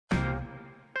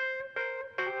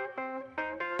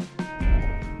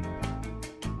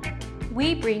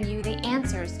we bring you the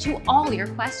answers to all your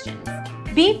questions.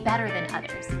 Be better than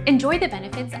others. Enjoy the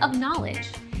benefits of knowledge.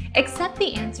 Accept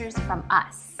the answers from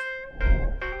us.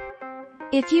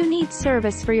 If you need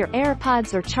service for your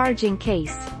AirPods or charging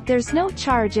case, there's no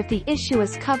charge if the issue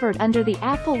is covered under the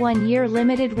Apple 1-year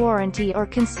limited warranty or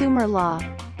consumer law.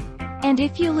 And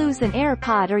if you lose an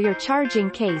AirPod or your charging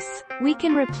case, we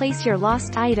can replace your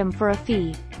lost item for a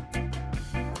fee.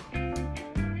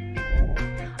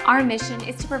 Our mission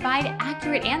is to provide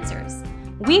accurate answers.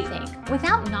 We think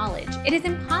without knowledge, it is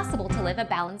impossible to live a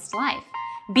balanced life.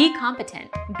 Be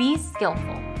competent, be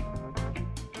skillful.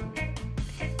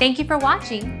 Thank you for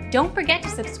watching. Don't forget to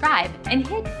subscribe and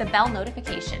hit the bell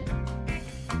notification.